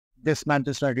This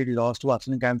Manchester United loss to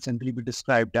Arsenal can simply be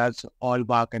described as all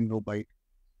bark and no bite.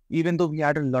 Even though we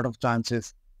had a lot of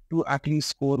chances to at least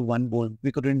score one goal,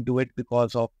 we couldn't do it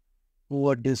because of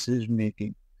poor decision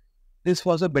making. This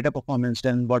was a better performance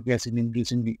than what we have seen in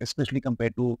recent weeks, especially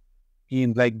compared to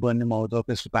teams like Bournemouth or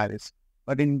Crystal Palace.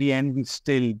 But in the end, we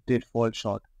still did fall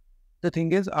short. The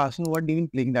thing is, Arsenal weren't even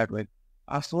playing that well.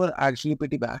 Arsenal were actually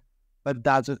pretty bad. But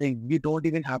that's the thing. We don't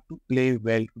even have to play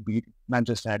well to beat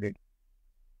Manchester United.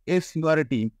 If you are a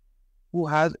team who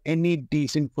has any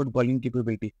decent footballing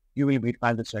capability, you will beat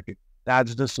Manchester United.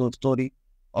 That's the story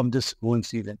of this whole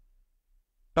season.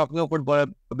 Talking of football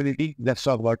ability, let's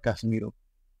talk about Casemiro.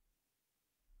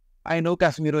 I know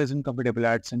Casemiro isn't comfortable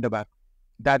at centre back,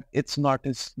 that it's not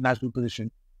his natural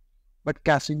position. But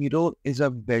Casemiro is a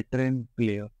veteran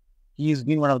player. He's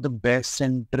been one of the best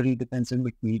central defensive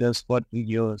midfielders for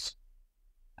years.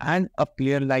 And a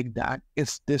player like that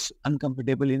is this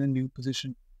uncomfortable in a new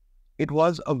position. It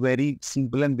was a very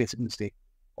simple and basic mistake.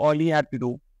 All he had to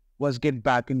do was get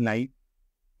back in line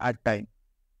at time.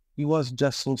 He was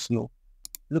just so slow.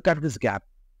 Look at this gap.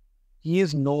 He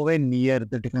is nowhere near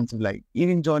the defensive line.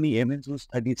 Even Johnny Evans, who's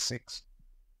 36,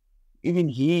 even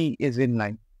he is in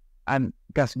line. And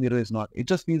Casemiro is not. It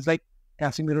just feels like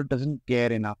Casemiro doesn't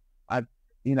care enough at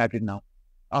United now.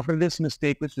 After this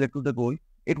mistake which led to the goal,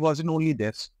 it wasn't only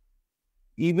this.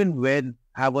 Even when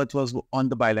Havertz was on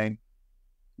the byline,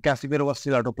 Casemiro was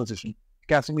still out of position.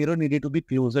 Casemiro needed to be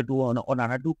closer to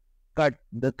Onana to cut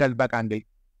the cutback angle.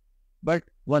 But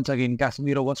once again,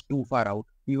 Casemiro was too far out.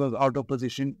 He was out of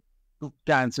position to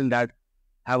cancel that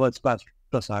Havertz pass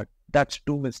TROSSARD. That's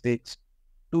two mistakes.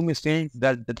 Two mistakes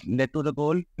that led to the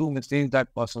goal, two mistakes that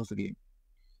cost us the game.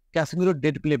 Casemiro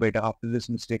did play better after this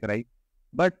mistake, right?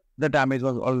 But the damage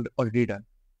was already done.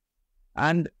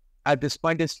 And at this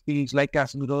point, it feels like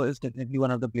Casemiro is definitely one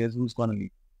of the players who's going to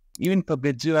leave. Even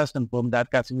Fabrizio has confirmed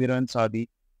that Casemiro and Saudi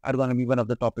are going to be one of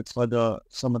the topics for the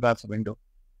summer transfer window.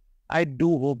 I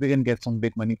do hope we can get some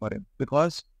big money for him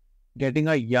because getting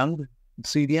a young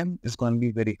CDM is going to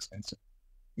be very expensive.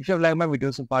 If you have liked my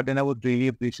video so far, then I would really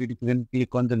appreciate if you can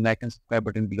click on the like and subscribe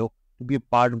button below to be a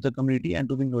part of the community and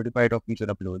to be notified of future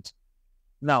uploads.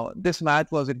 Now, this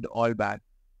match wasn't all bad.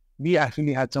 We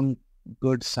actually had some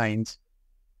good signs.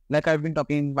 Like I've been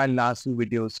talking in my last few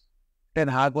videos, Ten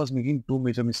Hag was making two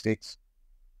major mistakes.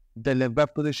 The left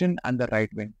back position and the right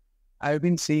wing. I've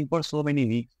been saying for so many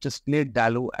weeks, just play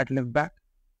Dalot at left back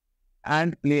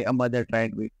and play Ahmad at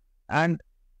right wing. And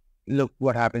look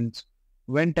what happens.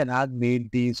 When Ten Hag made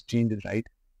these changes, right,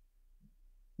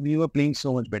 we were playing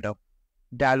so much better.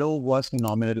 Dalot was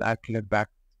phenomenal at left back.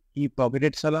 He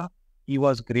pocketed Salah. He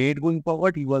was great going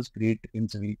forward. He was great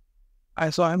defensively. I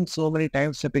saw him so many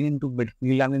times stepping into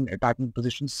midfield and in attacking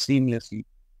positions seamlessly.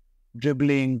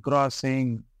 Dribbling,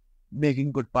 crossing,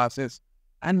 making good passes.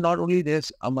 And not only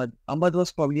this, Ahmad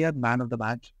was probably a man of the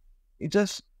match.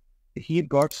 He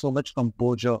got so much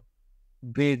composure,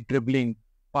 great dribbling,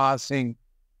 passing,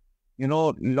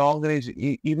 long range,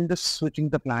 even just switching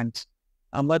the plans.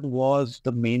 Ahmad was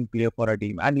the main player for our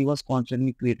team and he was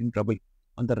constantly creating trouble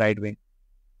on the right wing.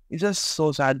 It's just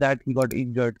so sad that he got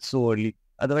injured so early.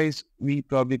 Otherwise, we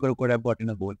probably could have gotten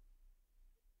a goal.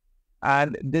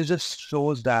 And this just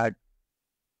shows that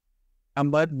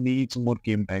Ahmad needs more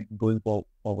game time going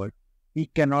forward. He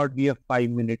cannot be a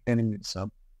 5-minute, 10-minute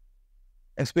sub,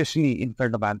 especially in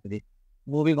front of Anthony.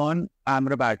 Moving on,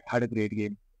 Amrabat had a great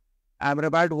game.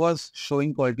 Amrabat was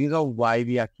showing qualities of why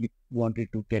we actually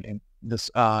wanted to get him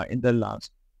this in the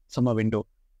last summer window.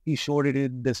 He showed it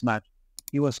in this match.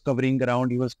 He was covering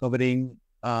ground. He was covering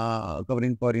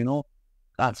for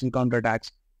Arsenal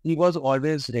counterattacks. He was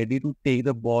always ready to take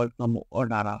the ball from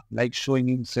Onana, like showing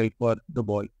himself for the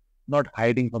ball, not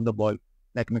hiding from the ball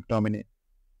like McTominay.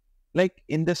 Like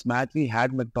in this match, we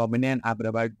had McTominay and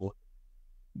Amrabat both.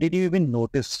 Did you even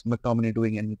notice McTominay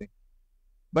doing anything?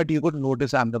 But you could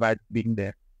notice Amrabat being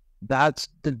there. That's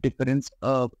the difference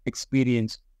of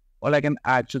experience or like an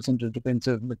actual central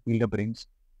defensive midfielder brings.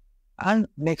 And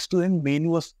next to him, Mainu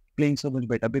was playing so much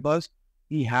better because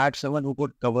he had someone who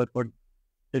could cover for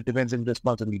the defensive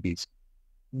responsibilities.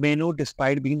 Mainu,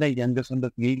 despite being the youngest on the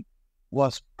field,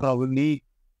 was probably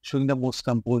showing the most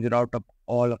composure out of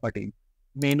all of our team.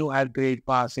 Mainu had great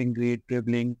passing, great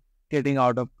dribbling, getting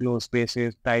out of close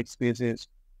spaces, tight spaces,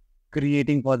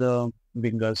 creating for the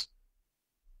wingers,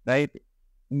 right?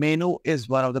 Mainu is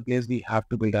one of the players we have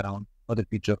to build around for the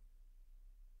future.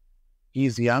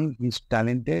 He's young, he's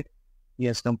talented, he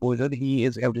has composure, he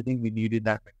is everything we need in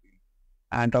that midfield.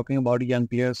 And talking about young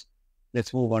players,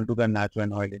 let's move on to Garnacho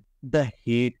and Højlund. The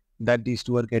hate that these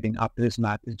two are getting after this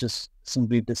match is just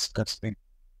simply disgusting.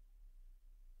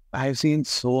 I've seen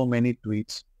so many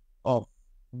tweets of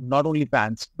not only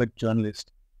fans but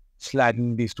journalists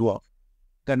slagging these two off.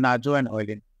 Garnacho and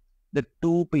Hoyland, the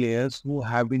two players who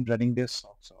have been running their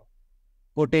socks off,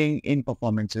 putting in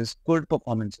performances, good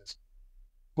performances,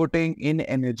 putting in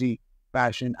energy,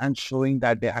 passion, and showing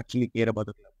that they actually care about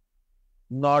the club,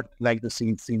 not like the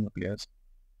senior players.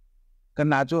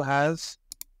 Garnacho has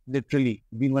literally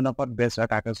been one of our best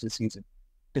attackers this season,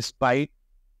 despite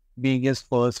being his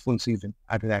first full season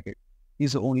at Racket.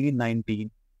 He's only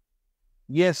 19.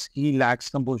 Yes, he lacks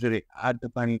composure at the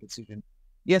final decision.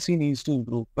 Yes, he needs to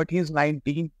improve, but he's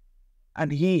 19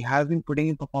 and he has been putting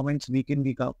in performance week in,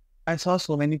 week out. I saw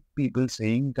so many people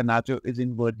saying Garnacho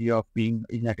isn't worthy of being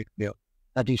a United player,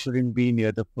 that he shouldn't be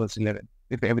near the first 11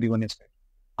 if everyone is fit.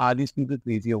 Are these people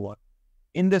crazy or what?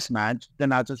 In this match,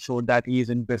 Garnacho showed that he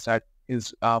isn't best at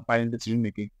his final decision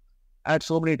making. At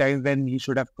so many times when he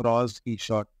should have crossed, he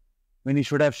shot. When he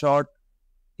should have shot,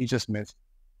 he just missed.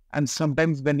 And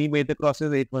sometimes when he made the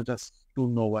crosses, it was just to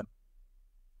no one.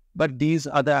 But these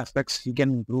other aspects he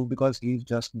can improve because he's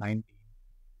just 19.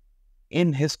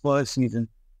 In his first season,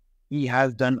 he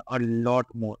has done a lot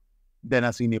more than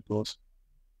a senior pros.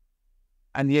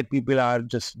 And yet people are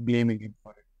just blaming him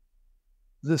for it.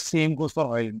 The same goes for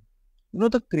Hoyland. You know,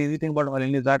 the crazy thing about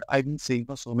Hoyland is that I've been saying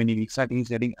for so many weeks that he's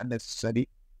getting unnecessary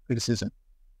criticism.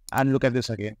 And look at this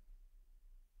again.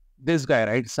 This guy,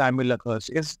 right, Samuel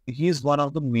Luckhurst, he's one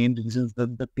of the main reasons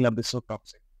that the club is so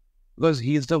toxic. Because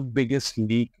he's the biggest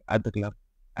leak at the club.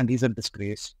 And he's a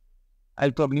disgrace.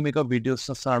 I'll probably make a video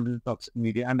surrounding toxic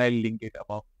media and I'll link it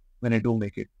above when I do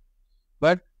make it.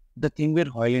 But the thing with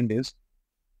Hoyland is,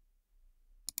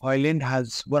 Hoyland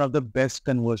has one of the best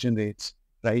conversion rates,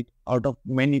 right? Out of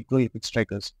many prolific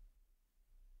strikers.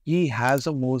 He has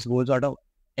the most goals out of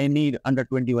any under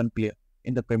 21 player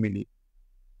in the Premier League.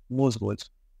 Most goals.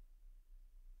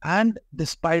 And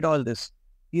despite all this,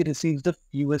 he receives the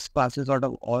fewest passes out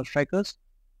of all strikers.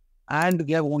 And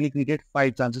we have only created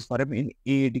 5 chances for him in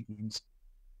 8 games.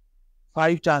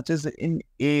 5 chances in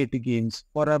 8 games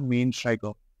for a main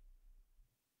striker.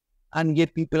 And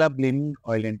yet people are blaming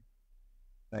Hoyland,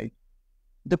 right?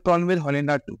 The problem with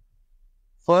Hoyland are two.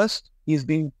 First, he's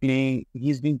being played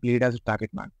as a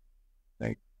target man,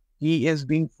 right? He is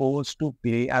being forced to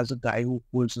play as a guy who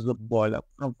pulls the ball up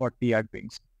from 40-yard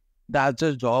wings. That's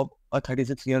a job a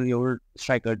 36-year-old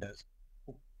striker does,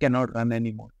 who cannot run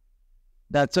anymore.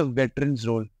 That's a veteran's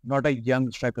role, not a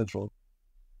young striker's role.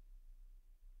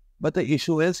 But the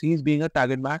issue is he's being a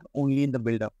target man only in the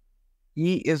build-up.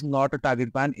 He is not a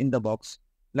target man in the box.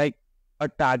 Like a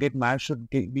target man should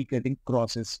be getting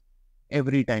crosses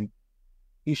every time.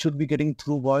 He should be getting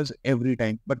through balls every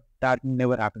time, but that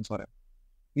never happens for him.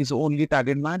 He's only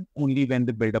target man only when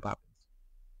the build-up happens.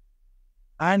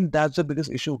 And that's the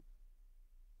biggest issue.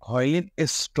 Hoyland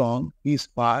is strong, he's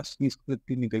fast, he's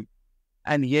clinical,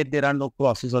 and yet there are no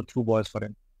crosses or through balls for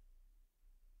him.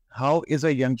 How is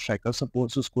a young striker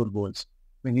supposed to score goals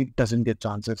when he doesn't get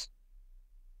chances?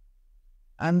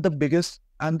 And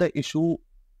the issue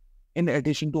in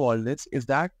addition to all this is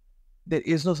that there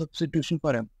is no substitution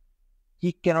for him.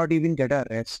 He cannot even get a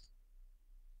rest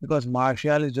because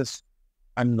Martial is just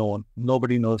unknown.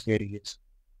 Nobody knows where he is.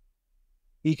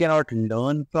 He cannot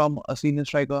learn from a senior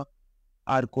striker.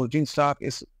 Our coaching staff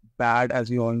is bad, as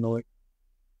you all know it.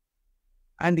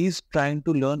 And he's trying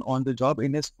to learn on the job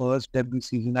in his first debut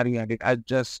season at United at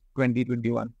just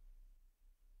 2021.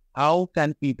 How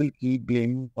can people keep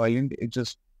blaming Hoyland? It's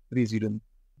just crazy to me.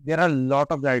 There are a lot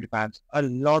of United fans,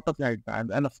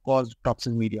 and of course,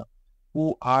 toxic media,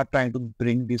 who are trying to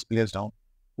bring these players down,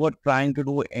 who are trying to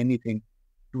do anything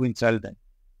to insult them.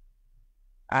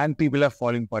 And people are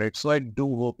falling for it. So I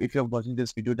do hope if you're watching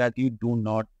this video that you do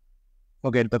not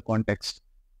forget the context,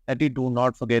 that you do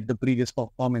not forget the previous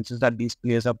performances that these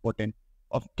players have put in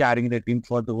of carrying the team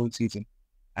for the whole season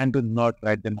and to not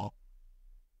write them off.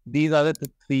 These are the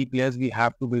 3 players we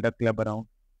have to build a club around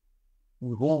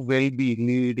who will be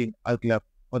leading our club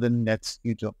for the next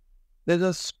future. Let's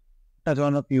just touch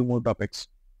on a few more topics.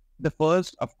 The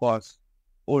first, of course,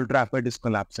 Old Trafford is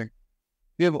collapsing.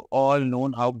 We have all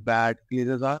known how bad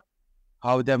players are,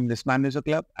 how they have mismanaged the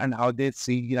club, and how they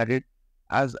see United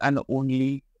as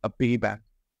only a payback.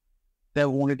 They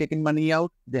have only taken money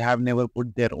out. They have never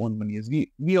put their own money.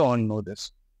 We all know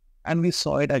this. And we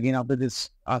saw it again after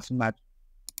this Arsenal match.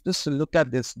 Just look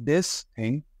at this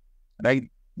thing, right?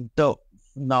 The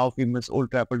now famous Old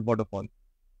Trafford waterfall.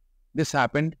 This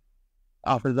happened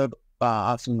after the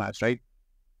Arsenal match, right?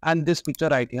 And this picture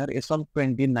right here is from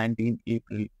 2019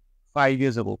 April, 5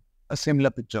 years ago. A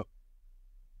similar picture.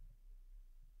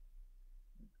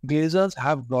 Glazers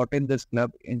have brought in this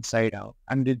club inside out,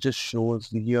 and it just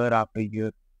shows year after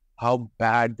year how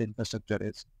bad the infrastructure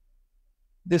is.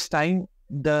 This time,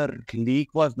 the leak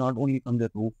was not only from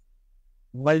the roof,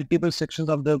 multiple sections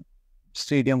of the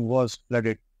stadium was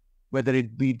flooded, whether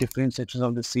it be different sections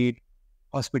of the seat,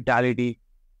 hospitality,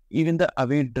 even the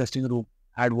away dressing room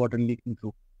had water leaking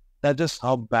through. That's just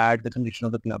how bad the condition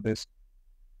of the club is.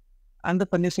 And the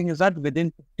funniest thing is that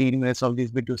within 15 minutes of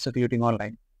these videos circulating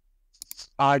online,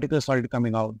 articles started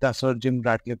coming out that Sir Jim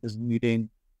Ratcliffe is meeting,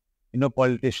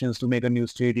 politicians to make a new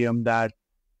stadium, that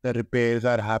the repairs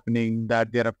are happening,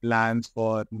 that there are plans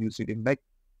for new stadium. Like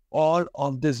all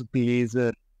of this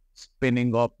blazer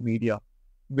spinning of media,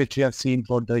 which we have seen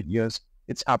for the years,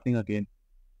 it's happening again.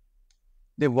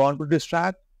 They want to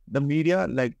distract the media,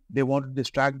 like they want to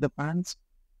distract the fans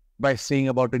by saying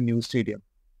about a new stadium.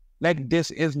 Like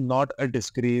this is not a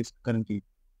disgrace currently.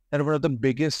 That one of the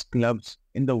biggest clubs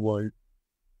in the world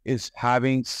is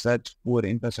having such poor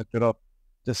infrastructure of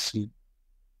the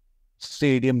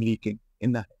stadium leaking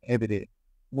in the every day.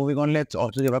 Moving on, let's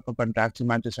also give up a contact to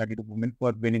Manchester United women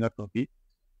for winning a trophy.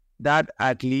 That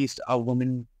at least a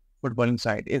women footballing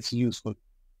side is useful,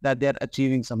 that they're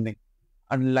achieving something,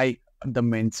 unlike the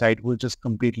men's side, who is just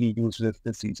completely useless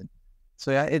this season.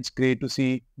 So yeah, it's great to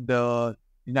see the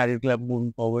United club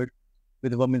moving forward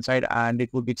with the women's side, and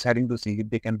it would be exciting to see if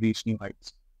they can reach new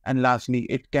heights. And lastly,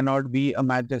 it cannot be a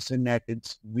Manchester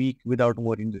United's week without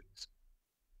more injuries.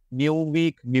 New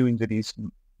week, new injuries.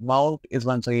 Mount is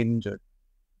once again injured.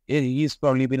 He's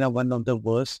probably been one of the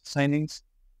worst signings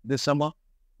this summer,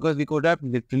 because we could have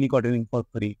literally gotten him for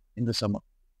free in the summer.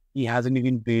 He hasn't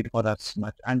even played for us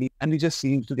much, and he just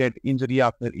seems to get injury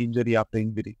after injury after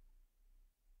injury.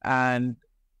 And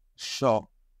Shaw,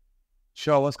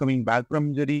 Shaw was coming back from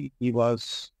injury. He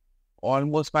was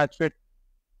almost match fit,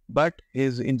 but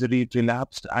his injury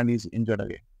relapsed and he's injured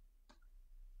again.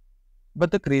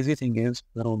 But the crazy thing is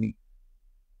Rooney.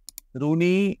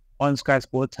 Rooney on Sky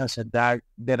Sports has said that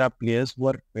there are players who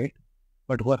are fit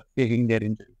but who are faking their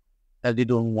injury, that they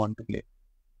don't want to play.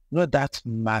 That's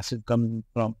massive coming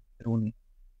from Rooney.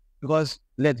 Because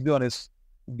let's be honest,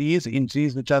 these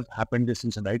injuries which have happened this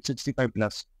season, right, 65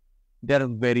 plus, they are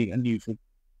very unusual.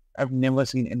 I've never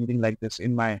seen anything like this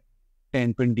in my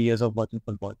 10, 20 years of watching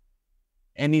football.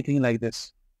 Anything like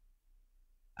this.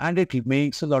 And it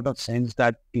makes a lot of sense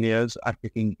that players are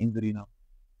taking injury now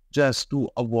just to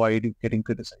avoid getting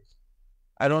criticized.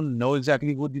 I don't know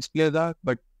exactly who these players are,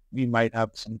 but we might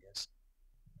have some guess.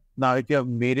 Now, if you have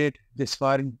made it this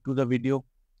far into the video,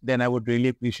 then I would really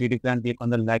appreciate if you can click on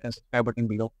the like and subscribe button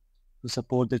below to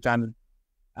support the channel.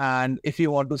 And if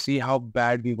you want to see how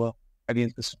bad we were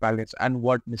against Crystal Palace and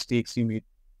what mistakes we made,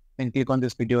 then click on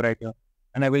this video right here.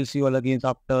 And I will see you all again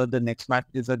after the next match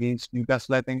is against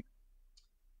Newcastle, I think.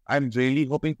 I'm really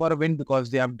hoping for a win because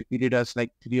they have defeated us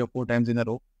like 3 or 4 times in a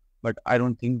row. But I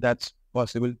don't think that's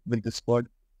possible with this squad.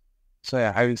 So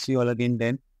yeah, I will see you all again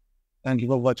then. Thank you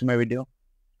for watching my video.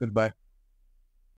 Goodbye.